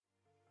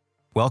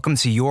Welcome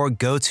to your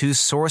go-to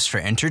source for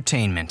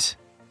entertainment.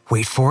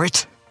 Wait for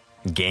it.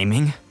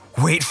 Gaming.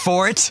 Wait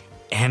for it.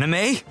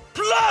 Anime.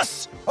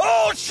 Plus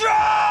Ultra!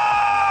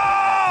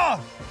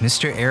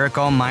 Mr. Eric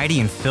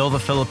Almighty and Phil the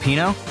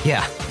Filipino?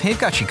 Yeah, they've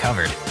got you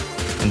covered.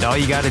 And all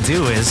you gotta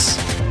do is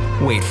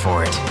wait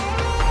for it.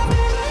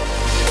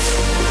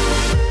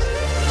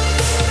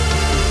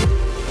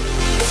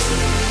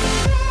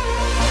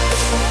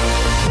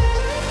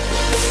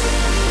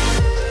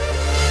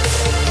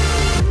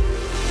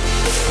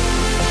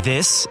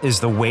 This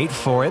is the Wait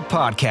For It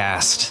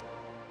podcast.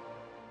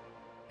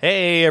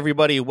 Hey,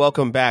 everybody.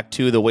 Welcome back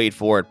to the Wait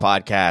For It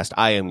podcast.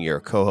 I am your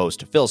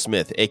co-host, Phil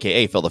Smith,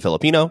 a.k.a. Phil the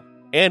Filipino.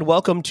 And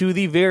welcome to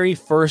the very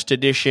first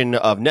edition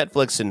of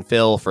Netflix and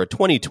Phil for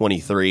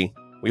 2023.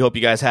 We hope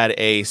you guys had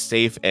a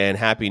safe and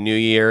happy new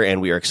year,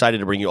 and we are excited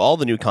to bring you all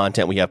the new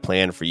content we have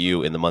planned for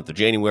you in the month of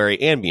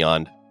January and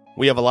beyond.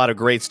 We have a lot of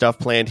great stuff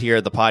planned here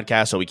at the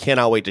podcast, so we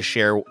cannot wait to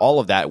share all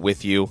of that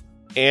with you.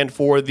 And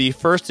for the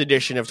first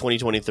edition of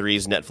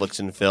 2023's Netflix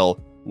and Phil,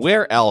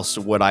 where else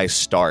would I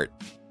start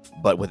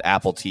but with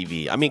Apple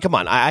TV? I mean, come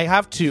on, I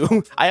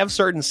have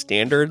certain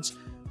standards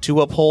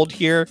to uphold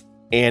here.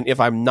 And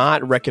if I'm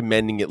not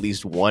recommending at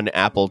least one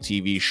Apple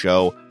TV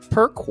show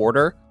per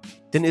quarter,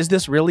 then is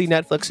this really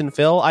Netflix and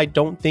Phil? I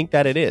don't think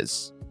that it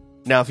is.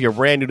 Now, if you're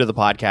brand new to the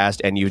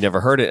podcast and you've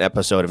never heard an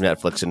episode of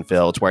Netflix and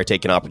Phil, it's where I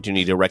take an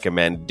opportunity to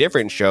recommend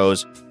different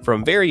shows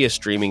from various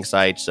streaming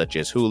sites such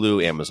as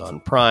Hulu, Amazon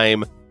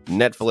Prime,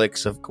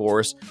 Netflix, of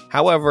course.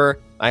 However,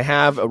 I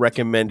have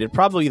recommended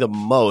probably the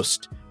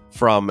most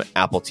from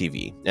Apple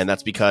TV, and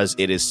that's because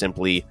it is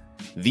simply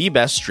the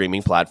best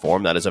streaming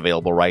platform that is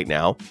available right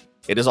now.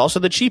 It is also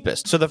the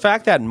cheapest. So the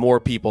fact that more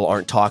people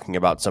aren't talking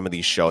about some of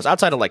these shows,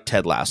 outside of like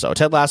Ted Lasso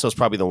is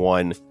probably the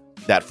one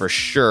that for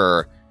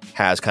sure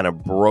has kind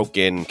of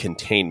broken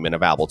containment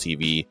of Apple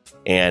TV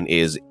and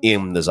is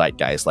in the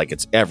zeitgeist. Like,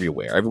 it's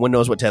everywhere. Everyone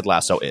knows what Ted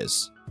Lasso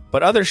is.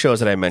 But other shows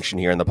that I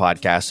mentioned here in the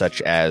podcast,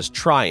 such as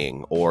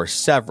Trying or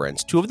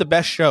Severance, two of the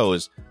best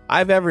shows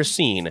I've ever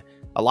seen,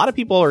 a lot of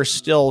people are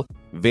still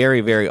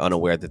very, very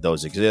unaware that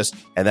those exist.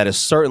 And that is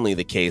certainly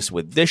the case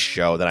with this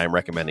show that I'm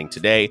recommending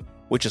today,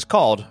 which is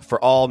called For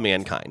All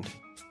Mankind.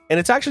 And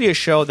it's actually a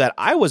show that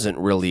I wasn't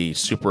really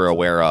super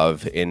aware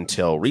of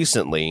until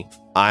recently.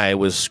 I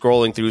was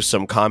scrolling through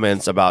some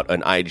comments about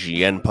an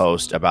IGN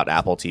post about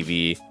Apple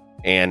TV,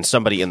 and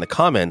somebody in the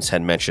comments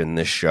had mentioned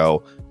this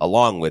show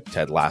along with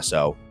Ted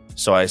Lasso.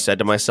 So I said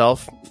to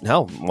myself,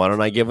 hell, why don't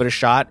I give it a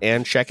shot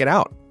and check it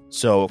out?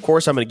 So, of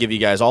course, I'm going to give you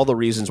guys all the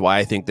reasons why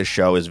I think this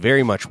show is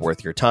very much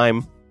worth your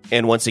time.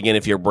 And once again,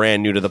 if you're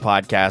brand new to the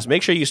podcast,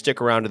 make sure you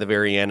stick around to the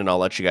very end, and I'll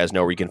let you guys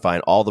know where you can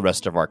find all the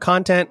rest of our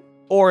content.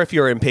 Or if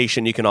you're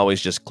impatient, you can always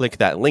just click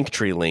that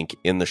Linktree link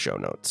in the show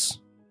notes.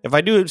 If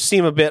I do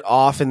seem a bit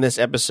off in this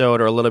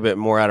episode or a little bit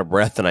more out of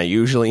breath than I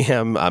usually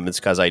am, it's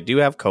because I do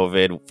have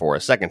COVID for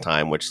a second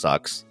time, which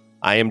sucks.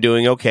 I am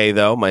doing okay,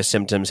 though. My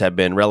symptoms have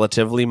been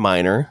relatively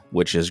minor,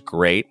 which is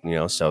great,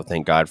 so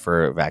thank God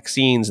for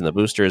vaccines and the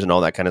boosters and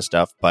all that kind of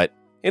stuff. But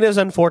it is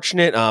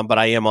unfortunate, but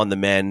I am on the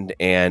mend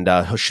and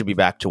should be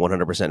back to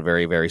 100%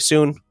 very, very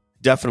soon.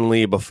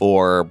 Definitely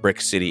before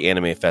Brick City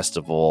Anime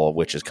Festival,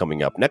 which is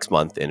coming up next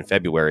month in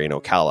February in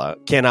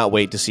Ocala. Cannot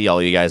wait to see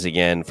all you guys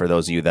again for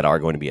those of you that are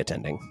going to be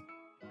attending.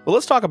 Well,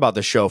 let's talk about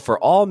the show For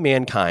All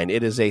Mankind.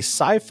 It is a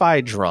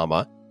sci-fi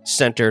drama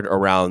centered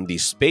around the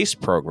space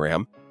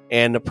program.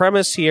 And the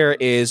premise here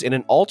is, in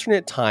an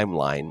alternate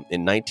timeline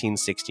in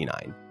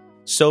 1969,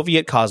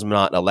 Soviet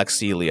cosmonaut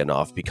Alexei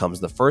Leonov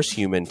becomes the first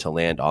human to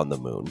land on the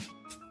moon.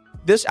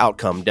 This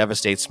outcome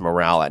devastates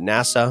morale at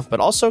NASA, but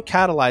also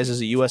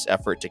catalyzes a U.S.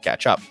 effort to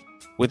catch up.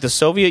 With the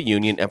Soviet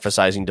Union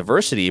emphasizing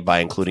diversity by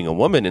including a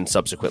woman in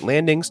subsequent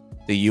landings,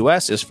 the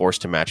U.S. is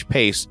forced to match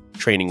pace,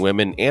 training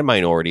women and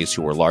minorities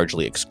who were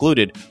largely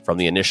excluded from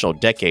the initial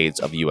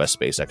decades of U.S.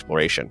 space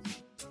exploration.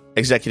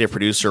 Executive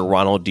producer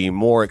Ronald D.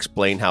 Moore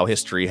explained how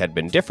history had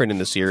been different in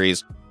the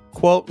series.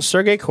 Quote,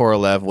 Sergei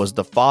Korolev was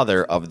the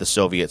father of the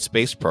Soviet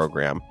space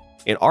program.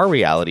 In our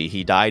reality,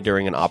 he died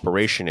during an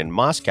operation in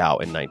Moscow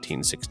in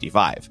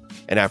 1965.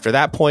 And after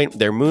that point,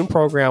 their moon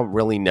program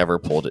really never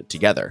pulled it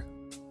together.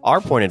 Our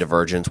point of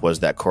divergence was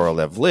that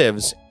Korolev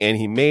lives, and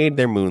he made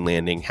their moon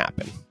landing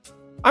happen.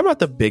 I'm not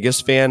the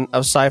biggest fan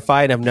of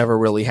sci-fi, and I've never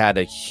really had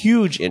a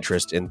huge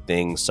interest in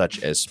things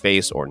such as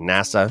space or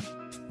NASA.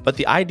 But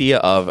the idea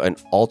of an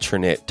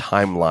alternate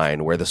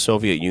timeline where the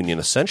Soviet Union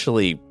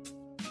essentially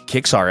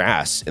kicks our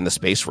ass in the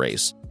space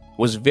race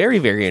was very,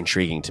 very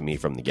intriguing to me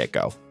from the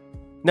get-go.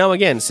 Now,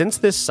 again, since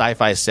this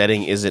sci-fi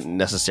setting isn't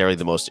necessarily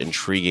the most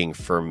intriguing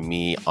for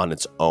me on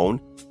its own,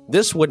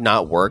 this would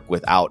not work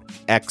without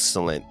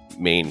excellent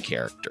main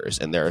characters,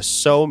 and there are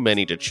so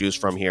many to choose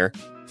from here.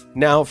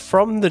 Now,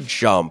 from the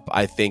jump,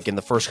 I think in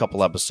the first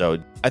couple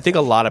episodes, I think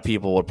a lot of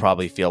people would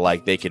probably feel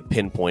like they could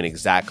pinpoint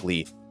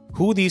exactly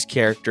who these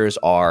characters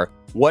are,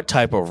 what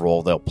type of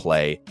role they'll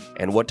play,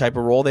 and what type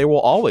of role they will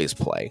always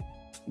play.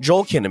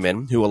 Joel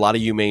Kinnaman, who a lot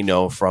of you may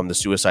know from the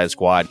Suicide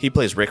Squad, he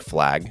plays Rick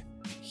Flag.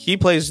 He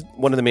plays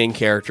one of the main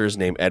characters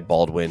named Ed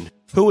Baldwin,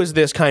 who is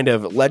this kind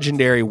of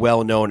legendary,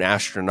 well-known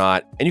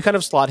astronaut, and you kind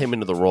of slot him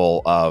into the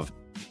role of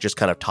just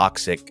kind of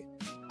toxic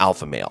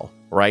alpha male,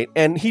 right?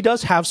 And he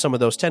does have some of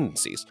those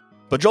tendencies.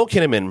 But Joel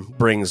Kinnaman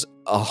brings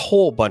a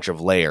whole bunch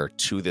of layer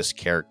to this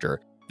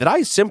character that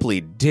I simply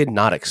did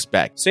not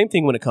expect. Same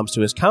thing when it comes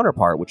to his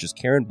counterpart, which is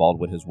Karen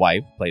Baldwin, his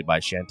wife, played by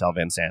Chantal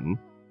Van Santen.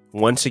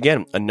 Once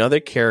again,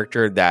 another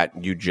character that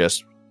you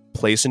just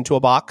place into a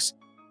box.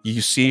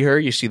 You see her,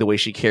 you see the way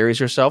she carries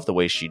herself, the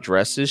way she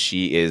dresses.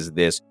 She is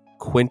this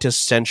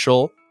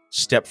quintessential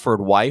Stepford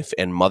wife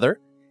and mother,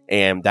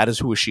 and that is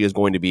who she is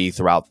going to be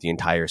throughout the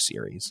entire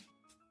series.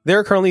 There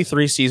are currently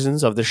 3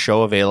 seasons of the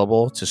show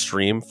available to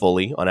stream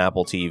fully on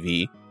Apple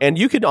TV, and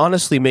you could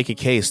honestly make a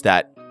case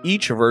that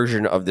each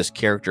version of this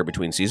character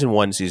between Season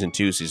 1, Season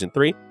 2, Season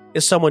 3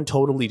 is someone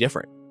totally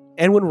different.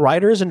 And when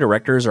writers and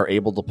directors are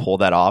able to pull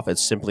that off,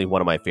 it's simply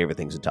one of my favorite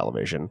things in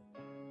television.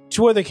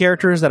 2 other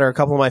characters that are a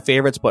couple of my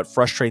favorites but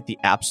frustrate the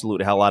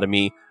absolute hell out of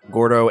me,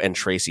 Gordo and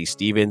Tracy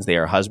Stevens. They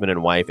are husband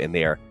and wife, and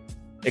they are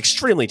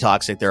extremely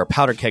toxic. They're a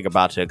powder keg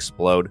about to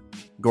explode.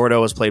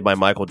 Gordo is played by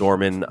Michael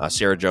Dorman.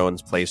 Sarah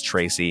Jones plays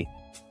Tracy.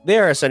 They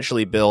are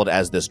essentially billed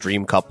as this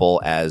dream couple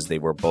as they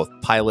were both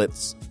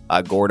pilots.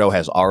 Gordo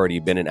has already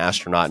been an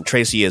astronaut, and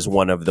Tracy is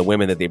one of the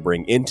women that they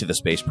bring into the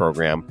space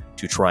program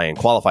to try and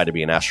qualify to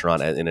be an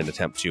astronaut in an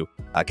attempt to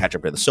catch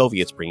up to the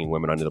Soviets, bringing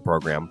women onto the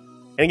program.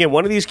 And again,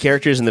 one of these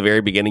characters in the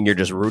very beginning, you're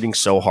just rooting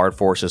so hard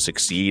for to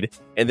succeed.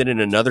 And then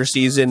in another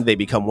season, they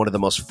become one of the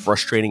most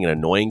frustrating and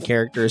annoying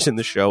characters in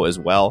the show as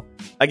well.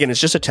 Again, it's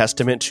just a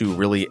testament to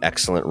really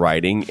excellent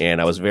writing, and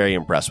I was very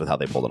impressed with how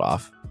they pulled it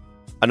off.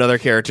 Another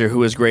character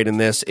who is great in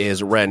this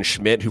is Ren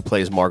Schmidt, who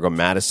plays Margot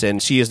Madison.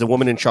 She is the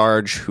woman in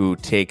charge who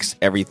takes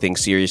everything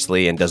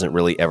seriously and doesn't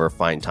really ever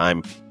find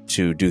time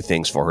to do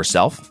things for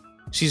herself.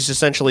 She's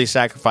essentially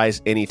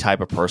sacrificed any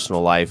type of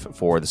personal life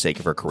for the sake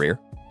of her career.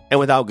 And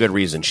without good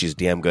reason, she's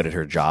damn good at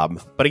her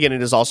job. But again,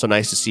 it is also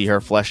nice to see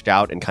her fleshed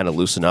out and kind of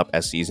loosen up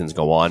as seasons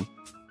go on.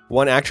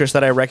 One actress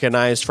that I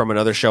recognized from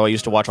another show I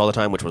used to watch all the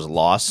time, which was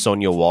Lost,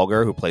 Sonia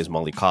Walger, who plays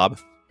Molly Cobb.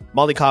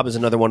 Molly Cobb is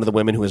another one of the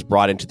women who is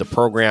brought into the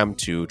program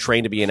to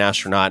train to be an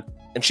astronaut.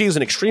 And she is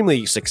an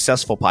extremely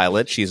successful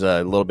pilot. She's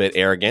a little bit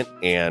arrogant,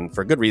 and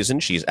for good reason.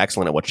 She's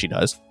excellent at what she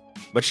does.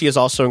 But she is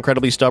also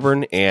incredibly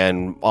stubborn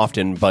and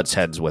often butts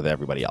heads with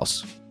everybody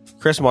else.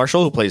 Chris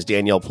Marshall, who plays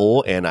Danielle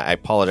Poole, and I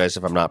apologize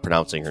if I'm not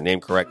pronouncing her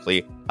name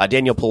correctly.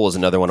 Danielle Poole is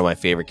another one of my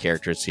favorite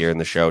characters here in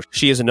the show.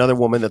 She is another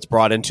woman that's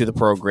brought into the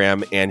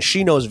program, and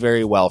she knows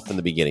very well from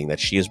the beginning that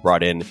she is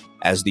brought in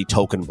as the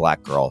token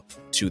black girl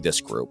to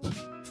this group.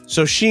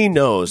 So she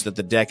knows that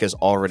the deck is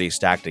already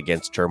stacked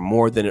against her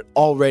more than it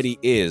already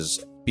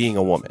is being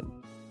a woman.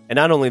 And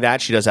not only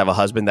that, she does have a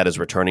husband that is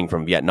returning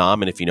from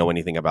Vietnam, and if you know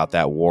anything about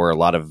that war, a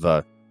lot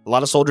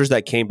of soldiers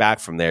that came back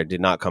from there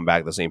did not come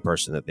back the same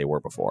person that they were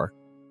before.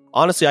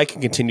 Honestly, I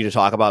can continue to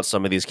talk about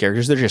some of these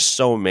characters. There's just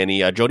so many.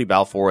 Jodie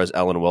Balfour as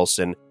Ellen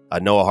Wilson.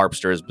 Noah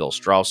Harpster as Bill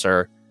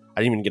Strausser.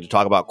 I didn't even get to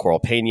talk about Coral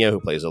Pena, who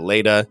plays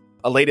Aleida.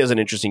 Aleida is an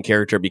interesting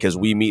character because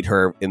we meet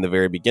her in the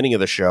very beginning of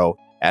the show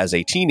as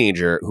a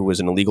teenager who is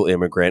an illegal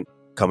immigrant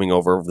coming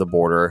over the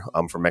border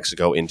from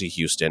Mexico into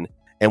Houston.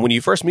 And when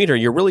you first meet her,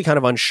 you're really kind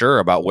of unsure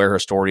about where her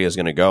story is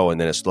going to go, and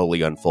then it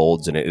slowly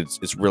unfolds, and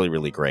it's really,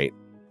 really great.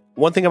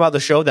 One thing about the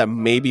show that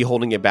may be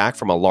holding it back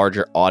from a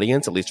larger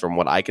audience, at least from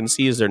what I can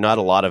see, is there are not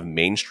a lot of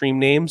mainstream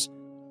names.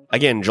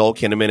 Again, Joel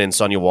Kinnaman and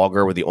Sonia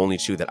Walger were the only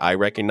 2 that I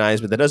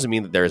recognize, but that doesn't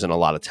mean that there isn't a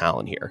lot of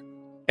talent here.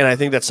 And I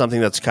think that's something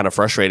that's kind of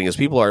frustrating, is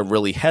people are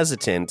really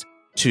hesitant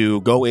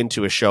to go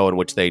into a show in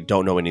which they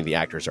don't know any of the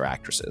actors or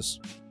actresses.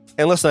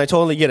 And listen, I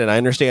totally get it. I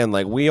understand,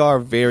 we are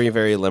very,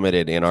 very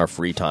limited in our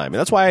free time. And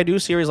that's why I do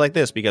series like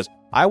this, because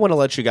I want to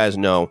let you guys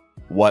know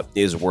what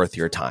is worth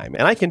your time.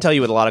 And I can tell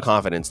you with a lot of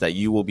confidence that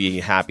you will be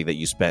happy that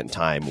you spent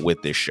time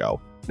with this show.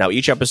 Now,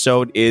 each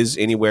episode is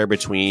anywhere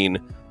between,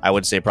 I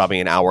would say, probably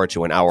an hour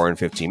to an hour and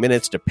 15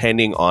 minutes,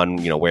 depending on,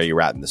 where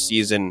you're at in the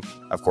season.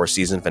 Of course,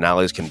 season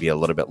finales can be a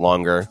little bit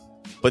longer.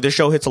 But this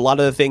show hits a lot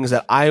of the things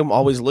that I'm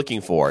always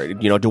looking for.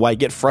 Do I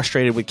get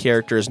frustrated with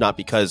characters not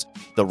because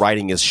the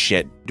writing is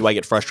shit? Do I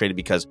get frustrated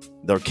because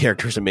the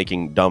characters are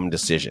making dumb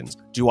decisions?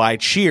 Do I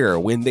cheer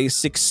when they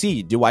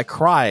succeed? Do I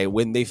cry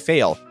when they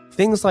fail?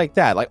 Things like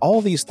that.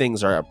 All these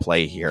things are at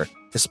play here,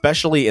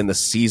 especially in the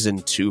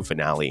season 2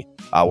 finale,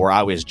 where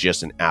I was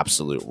just an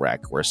absolute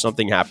wreck, where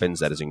something happens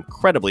that is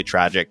incredibly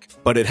tragic,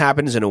 but it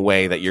happens in a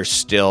way that you're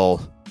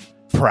still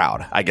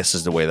proud, I guess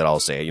is the way that I'll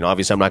say it.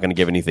 Obviously I'm not going to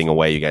give anything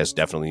away. You guys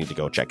definitely need to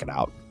go check it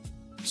out.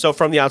 So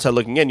from the outside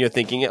looking in, you're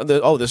thinking,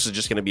 oh, this is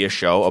just going to be a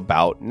show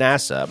about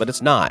NASA, but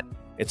it's not.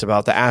 It's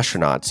about the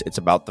astronauts. It's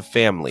about the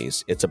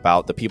families. It's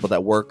about the people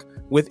that work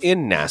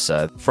within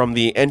NASA, from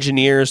the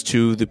engineers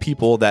to the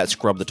people that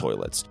scrub the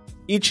toilets.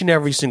 Each and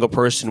every single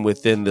person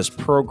within this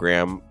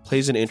program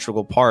plays an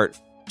integral part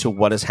to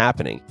what is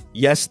happening.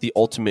 Yes, the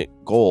ultimate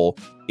goal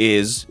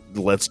is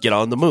let's get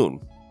on the moon.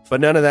 But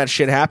none of that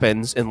shit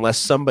happens unless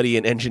somebody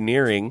in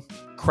engineering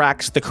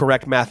cracks the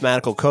correct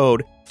mathematical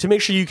code to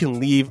make sure you can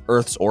leave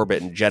Earth's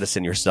orbit and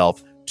jettison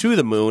yourself to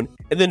the moon,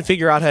 and then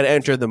figure out how to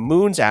enter the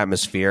moon's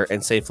atmosphere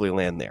and safely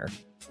land there.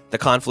 The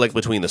conflict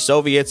between the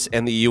Soviets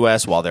and the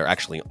US while they're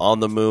actually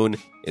on the moon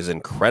is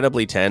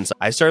incredibly tense.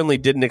 I certainly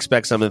didn't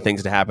expect some of the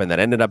things to happen that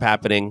ended up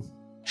happening.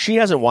 She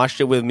hasn't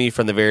watched it with me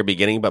from the very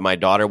beginning, but my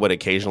daughter would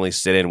occasionally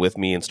sit in with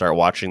me and start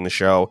watching the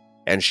show,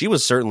 and she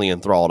was certainly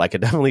enthralled. I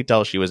could definitely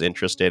tell she was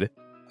interested.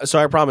 So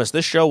I promise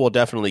this show will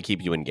definitely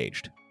keep you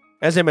engaged.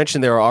 As I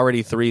mentioned, there are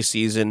already 3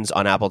 seasons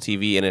on Apple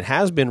TV, and it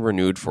has been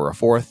renewed for a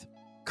 4th.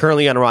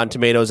 Currently on Rotten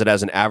Tomatoes, it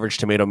has an average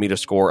tomato meter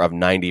score of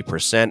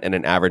 90% and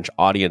an average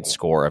audience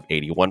score of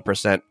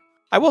 81%.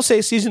 I will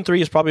say season 3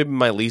 has probably been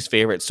my least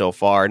favorite so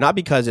far, not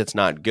because it's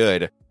not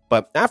good,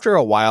 but after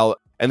a while,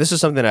 and this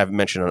is something I've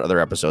mentioned on other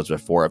episodes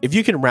before, if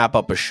you can wrap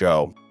up a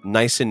show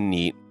nice and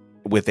neat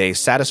with a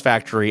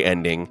satisfactory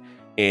ending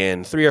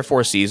in 3 or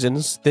 4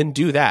 seasons, then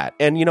do that.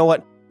 And you know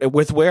what?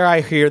 With where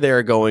I hear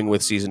they're going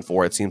with season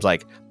 4, it seems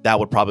like that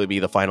would probably be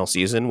the final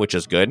season, which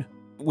is good.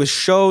 With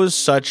shows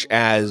such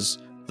as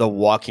The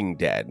Walking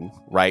Dead,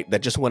 right,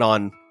 that just went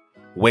on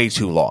way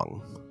too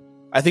long,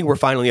 I think we're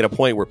finally at a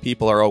point where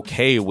people are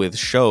okay with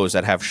shows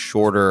that have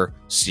shorter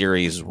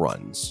series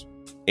runs.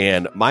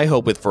 And my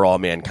hope with For All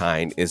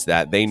Mankind is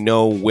that they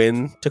know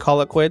when to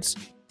call it quits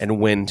and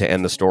when to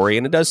end the story,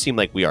 and it does seem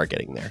like we are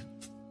getting there.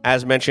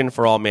 As mentioned,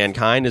 For All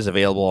Mankind is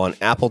available on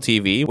Apple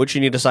TV, which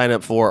you need to sign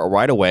up for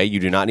right away.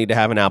 You do not need to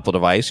have an Apple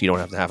device. You don't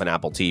have to have an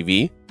Apple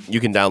TV. You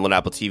can download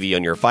Apple TV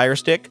on your Fire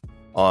Stick,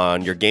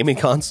 on your gaming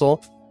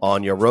console,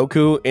 on your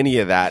Roku, any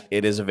of that.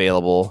 It is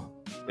available.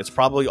 It's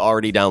probably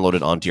already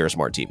downloaded onto your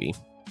smart TV.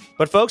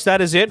 But folks, that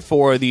is it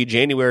for the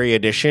January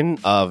edition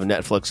of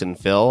Netflix and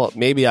Phil.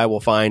 Maybe I will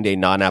find a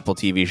non-Apple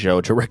TV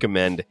show to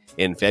recommend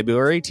in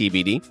February,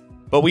 TBD.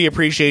 But we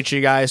appreciate you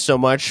guys so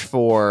much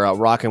for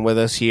rocking with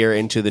us here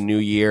into the new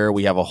year.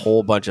 We have a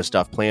whole bunch of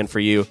stuff planned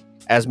for you.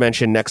 As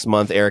mentioned, next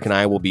month, Eric and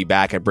I will be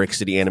back at Brick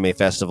City Anime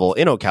Festival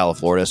in Ocala,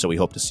 Florida, so we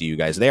hope to see you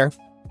guys there.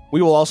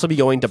 We will also be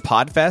going to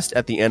Podfest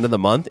at the end of the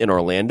month in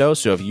Orlando,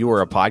 so if you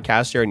are a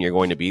podcaster and you're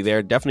going to be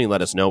there, definitely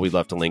let us know. We'd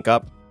love to link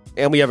up.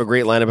 And we have a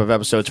great lineup of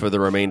episodes for the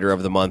remainder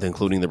of the month,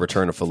 including the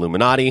return of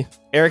Illuminati.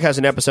 Eric has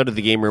an episode of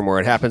The Game Room Where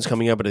It Happens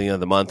coming up at the end of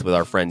the month with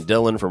our friend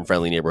Dylan from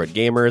Friendly Neighborhood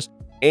Gamers.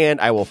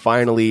 And I will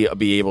finally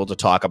be able to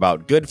talk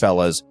about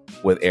Goodfellas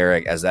with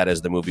Eric, as that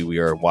is the movie we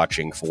are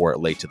watching for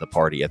Late to the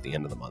Party at the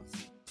end of the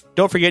month.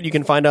 Don't forget, you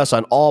can find us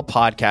on all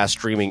podcast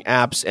streaming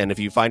apps. And if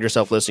you find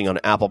yourself listening on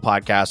Apple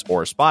Podcasts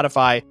or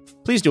Spotify,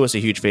 please do us a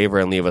huge favor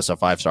and leave us a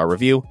 5-star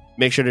review.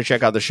 Make sure to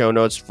check out the show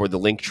notes for the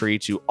link tree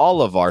to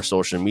all of our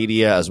social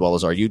media, as well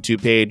as our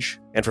YouTube page.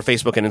 And for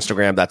Facebook and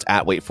Instagram, that's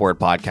at Wait For It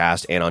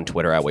Podcast, and on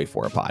Twitter at Wait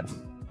For It Pod.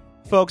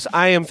 Folks,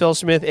 I am Phil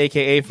Smith,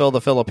 a.k.a. Phil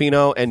the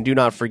Filipino, and do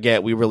not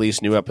forget, we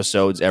release new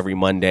episodes every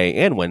Monday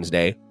and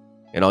Wednesday,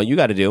 and all you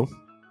got to do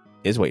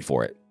is wait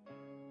for it.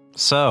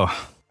 So,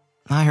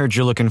 I heard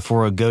you're looking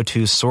for a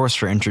go-to source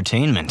for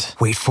entertainment.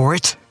 Wait for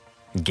it.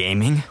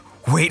 Gaming.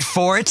 Wait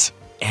for it.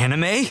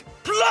 Anime.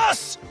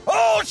 Plus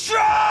Ultra!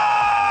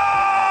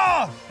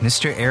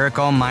 Mr. Eric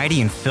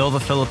Almighty and Phil the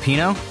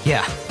Filipino?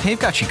 Yeah, they've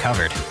got you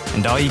covered.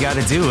 And all you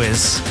gotta do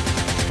is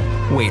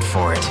wait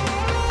for it.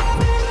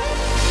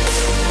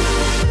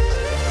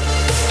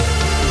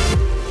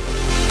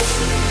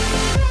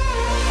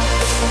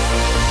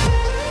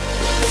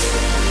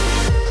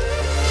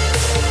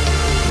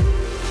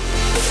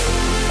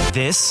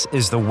 This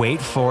is the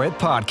Wait For It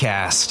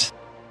podcast.